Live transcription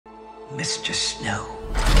Mr. Snow,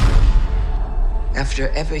 after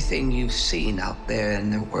everything you've seen out there in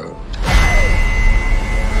the world,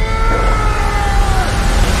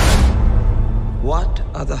 what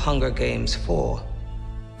are the Hunger Games for?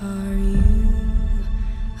 Are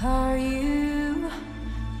you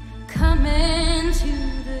coming to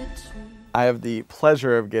the tree? I have the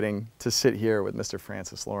pleasure of getting to sit here with Mr.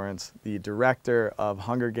 Francis Lawrence, the director of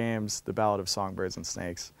Hunger Games, The Ballad of Songbirds and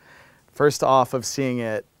Snakes. First off of seeing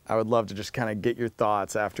it, I would love to just kind of get your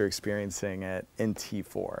thoughts after experiencing it in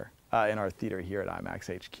T4, in our theater here at IMAX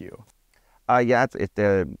HQ. Yeah,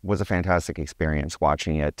 it was a fantastic experience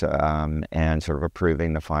watching it and sort of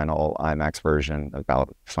approving the final IMAX version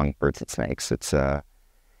about Songbirds and Snakes.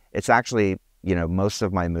 It's actually, you know, most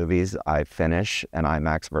of my movies I finish an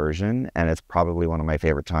IMAX version, and it's probably one of my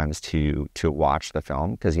favorite times to watch the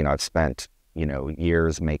film because, you know, I've spent, you know,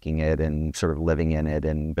 years making it and sort of living in it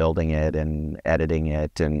and building it and editing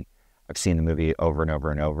it, and I've seen the movie over and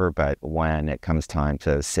over and over. But when it comes time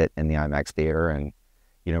to sit in the IMAX theater and,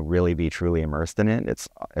 you know, really be truly immersed in it,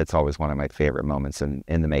 it's always one of my favorite moments in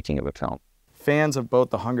the making of a film. Fans of both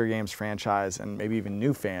the Hunger Games franchise and maybe even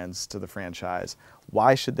new fans to the franchise,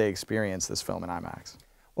 why should they experience this film in IMAX?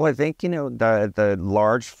 Well, I think, you know, the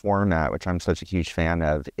large format, which I'm such a huge fan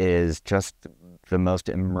of, is just the most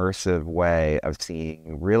immersive way of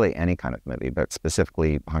seeing really any kind of movie, but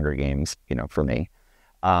specifically Hunger Games, you know, for me.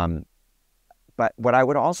 But what I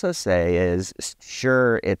would also say is,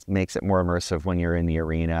 sure, it makes it more immersive when you're in the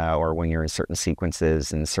arena or when you're in certain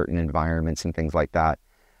sequences and certain environments and things like that.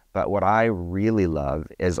 But what I really love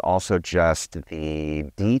is also just the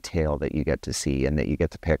detail that you get to see and that you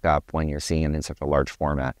get to pick up when you're seeing it in such a large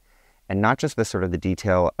format. And not just the sort of the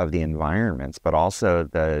detail of the environments, but also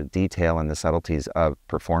the detail and the subtleties of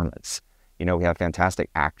performance. You know, we have fantastic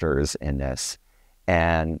actors in this.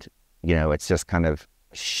 And, you know, it's just kind of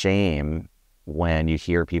shame when you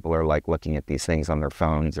hear people are like looking at these things on their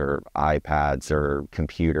phones or iPads or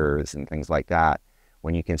computers and things like that.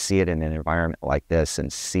 When you can see it in an environment like this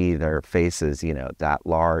and see their faces, you know, that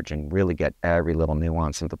large and really get every little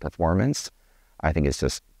nuance of the performance, I think it's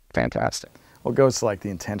just fantastic. Well, it goes to like the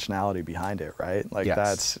intentionality behind it, right? Like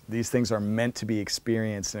Yes. these things are meant to be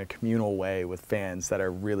experienced in a communal way with fans that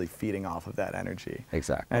are really feeding off of that energy.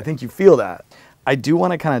 Exactly. And I think you feel that. I do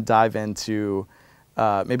want to kind of dive into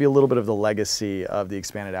maybe a little bit of the legacy of the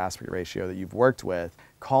expanded aspect ratio that you've worked with,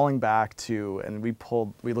 calling back to, and we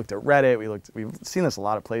looked at Reddit, we've seen this a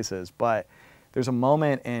lot of places, but there's a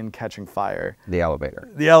moment in Catching Fire. The elevator.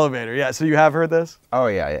 The elevator, yeah. So you have heard this? Oh,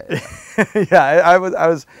 yeah. Yeah, I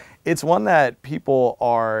was, it's one that people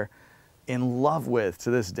are in love with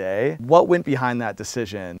to this day. What went behind that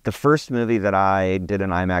decision? The first movie that I did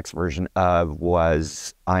an IMAX version of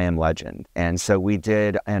was I Am Legend. And so we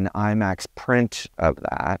did an IMAX print of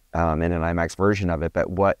that and an IMAX version of it,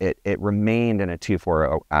 but it remained in a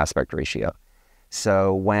 2:4 aspect ratio.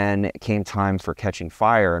 So when it came time for Catching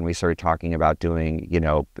Fire and we started talking about doing, you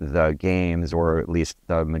know, the games, or at least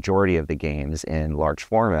the majority of the games in large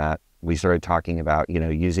format, we started talking about, you know,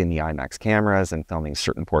 using the IMAX cameras and filming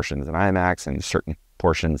certain portions in IMAX and certain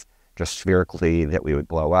portions just spherically that we would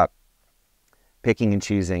blow up, picking and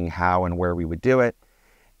choosing how and where we would do it.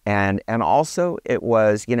 And also it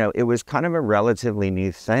was, you know, it was kind of a relatively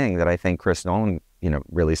new thing that I think Chris Nolan, you know,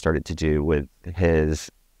 really started to do with his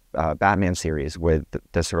Batman series, with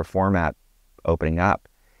the sort of format opening up.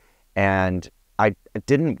 And I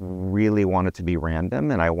didn't really want it to be random,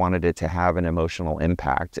 and I wanted it to have an emotional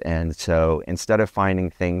impact. And so instead of finding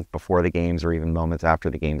things before the games or even moments after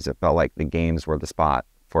the games, it felt like the games were the spot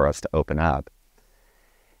for us to open up.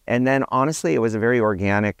 And then honestly, it was a very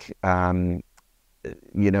organic, you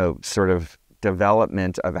know, sort of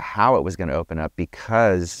development of how it was going to open up,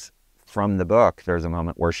 because from the book, there's a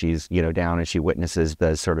moment where she's, you know, down and she witnesses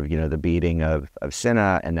the sort of, you know, the beating of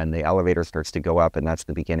Cinna, and then the elevator starts to go up, and that's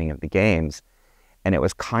the beginning of the games. And it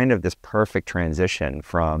was kind of this perfect transition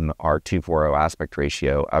from our 2:4 aspect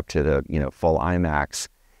ratio up to the, you know, full IMAX.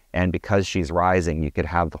 And because she's rising, you could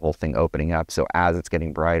have the whole thing opening up. So as it's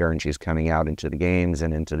getting brighter and she's coming out into the games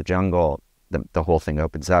and into the jungle, the whole thing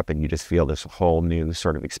opens up, and you just feel this whole new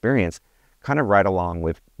sort of experience, kind of right along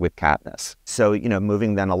with Katniss. So, you know,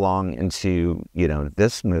 moving then along into, you know,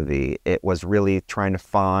 this movie, it was really trying to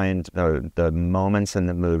find the moments in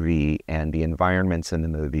the movie and the environments in the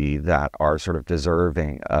movie that are sort of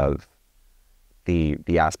deserving of the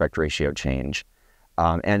aspect ratio change.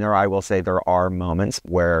 And I will say there are moments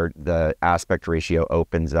where the aspect ratio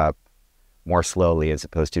opens up more slowly as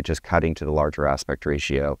opposed to just cutting to the larger aspect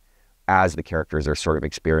ratio as the characters are sort of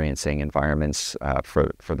experiencing environments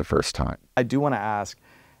for the first time. I do want to ask,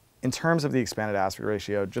 in terms of the expanded aspect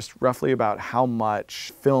ratio, just roughly about how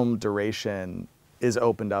much film duration is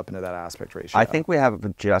opened up into that aspect ratio? I think we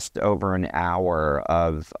have just over an hour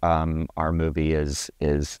of our movie is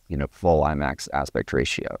full IMAX aspect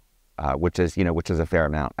ratio, which is a fair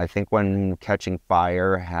amount. I think when Catching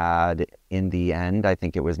Fire had, in the end, I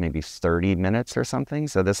think it was maybe 30 minutes or something.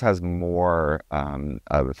 So this has more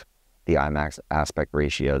of the IMAX aspect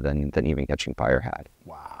ratio than even Catching Fire had.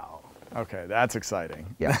 Wow. Okay, that's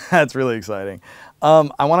exciting. Yeah. That's really exciting.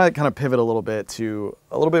 I want to kind of pivot a little bit to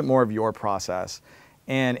a little bit more of your process.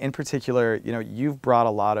 And in particular, you've brought a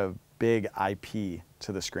lot of big IP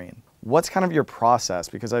to the screen. What's kind of your process?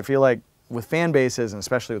 Because I feel like with fan bases, and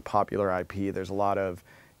especially with popular IP, there's a lot of,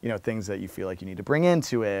 things that you feel like you need to bring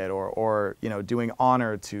into it, or doing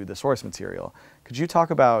honor to the source material. Could you talk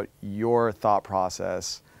about your thought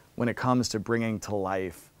process when it comes to bringing to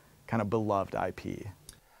life kind of beloved IP?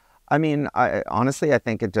 I mean, honestly, I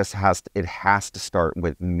think it has to start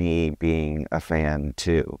with me being a fan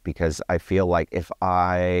too, because I feel like if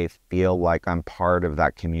I feel like I'm part of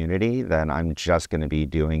that community, then I'm just going to be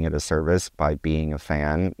doing it a service by being a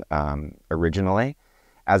fan originally,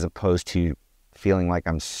 as opposed to feeling like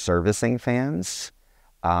I'm servicing fans.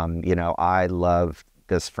 I love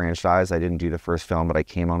this franchise. I didn't do the first film, but I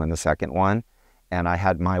came on in the second one. And I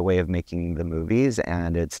had my way of making the movies,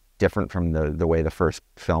 and it's different from the way the first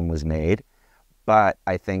film was made. But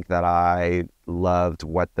I think that I loved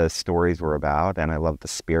what the stories were about, and I loved the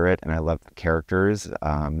spirit, and I loved the characters,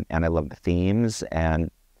 and I loved the themes.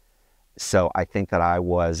 And so I think that I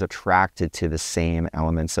was attracted to the same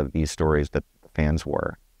elements of these stories that the fans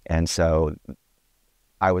were. And so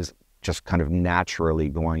I was just kind of naturally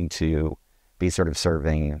going to be sort of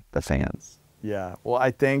serving the fans. Yeah, well,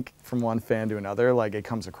 I think from one fan to another, like, it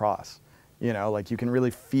comes across, like you can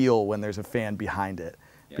really feel when there's a fan behind it.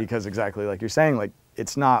 Yeah. Because exactly like you're saying, like,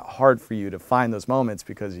 it's not hard for you to find those moments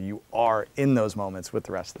because you are in those moments with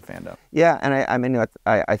the rest of the fandom. Yeah, and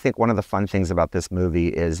I think one of the fun things about this movie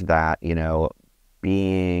is that,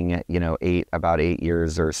 being, about 8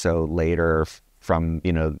 years or so later from,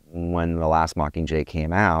 when The Last Mockingjay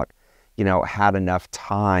came out, had enough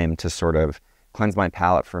time to sort of cleanse my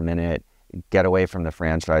palate for a minute, get away from the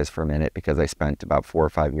franchise for a minute, because I spent about 4 or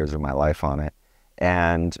 5 years of my life on it,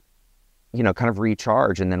 and, kind of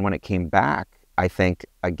recharge. And then when it came back, I think,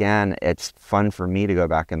 again, it's fun for me to go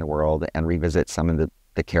back in the world and revisit some of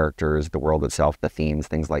the characters, the world itself, the themes,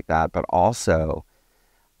 things like that. But also,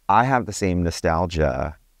 I have the same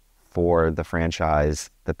nostalgia for the franchise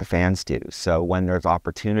that the fans do. So when there's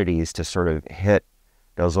opportunities to sort of hit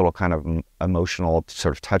those little kind of emotional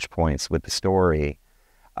sort of touch points with the story,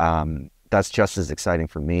 that's just as exciting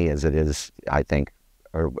for me as it is, I think,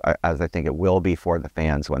 or as I think it will be for the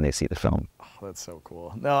fans when they see the film. Oh, that's so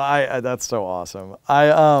cool. No, that's so awesome.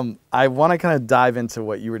 I want to kind of dive into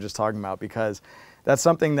what you were just talking about, because that's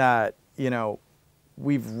something that,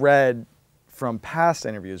 we've read from past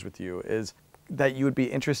interviews with you, is that you would be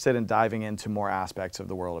interested in diving into more aspects of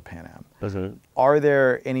the world of Pan Am. Mm-hmm. Are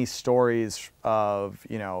there any stories of,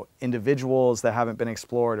 individuals that haven't been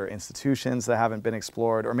explored, or institutions that haven't been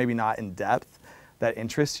explored, or maybe not in depth, that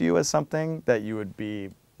interests you as something that you would be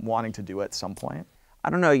wanting to do at some point? I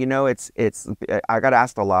don't know. I got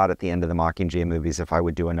asked a lot at the end of the Mockingjay movies if I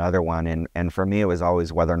would do another one. And for me, it was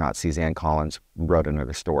always whether or not Suzanne Collins wrote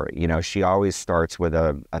another story. She always starts with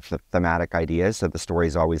a thematic idea. So the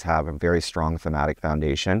stories always have a very strong thematic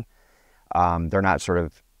foundation. They're not sort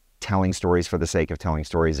of telling stories for the sake of telling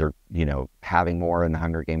stories, or, having more in the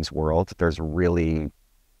Hunger Games world. There's really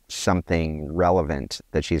something relevant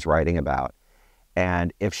that she's writing about.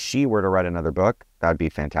 And if she were to write another book, that'd be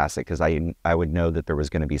fantastic, because I would know that there was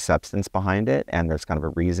going to be substance behind it, and there's kind of a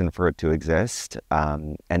reason for it to exist,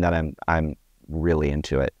 and that I'm really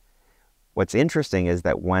into it. What's interesting is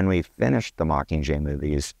that when we finished the Mockingjay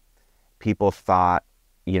movies, people thought,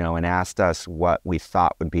 and asked us what we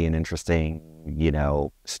thought would be an interesting,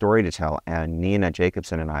 story to tell. And Nina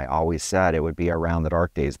Jacobson and I always said it would be around the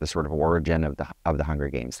Dark Days, the sort of origin of the Hunger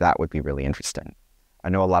Games. That would be really interesting. I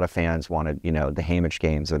know a lot of fans wanted, the Haymitch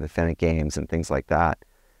games or the Finnick games and things like that.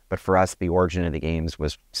 But for us, the origin of the games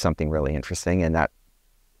was something really interesting. And that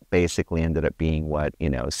basically ended up being what,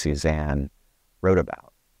 Suzanne wrote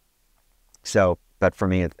about. So, but for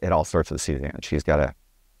me, it all starts with Suzanne. She's got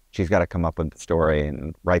to come up with the story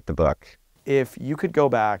and write the book. If you could go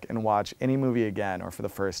back and watch any movie again, or for the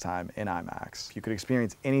first time in IMAX, you could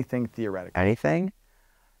experience anything theoretically. Anything?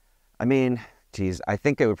 I mean, geez, I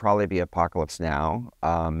think it would probably be Apocalypse Now.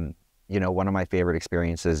 One of my favorite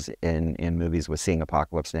experiences in movies was seeing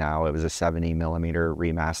Apocalypse Now. It was a 70 millimeter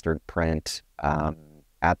remastered print.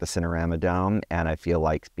 at the Cinerama Dome, and I feel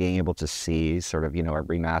like being able to see sort of, a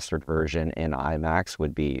remastered version in IMAX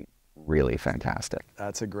would be really fantastic.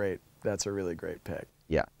 That's a really great pick.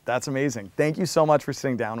 Yeah. That's amazing. Thank you so much for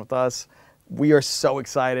sitting down with us. We are so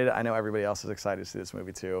excited. I know everybody else is excited to see this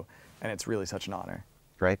movie too, and it's really such an honor.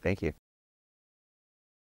 Great, thank you.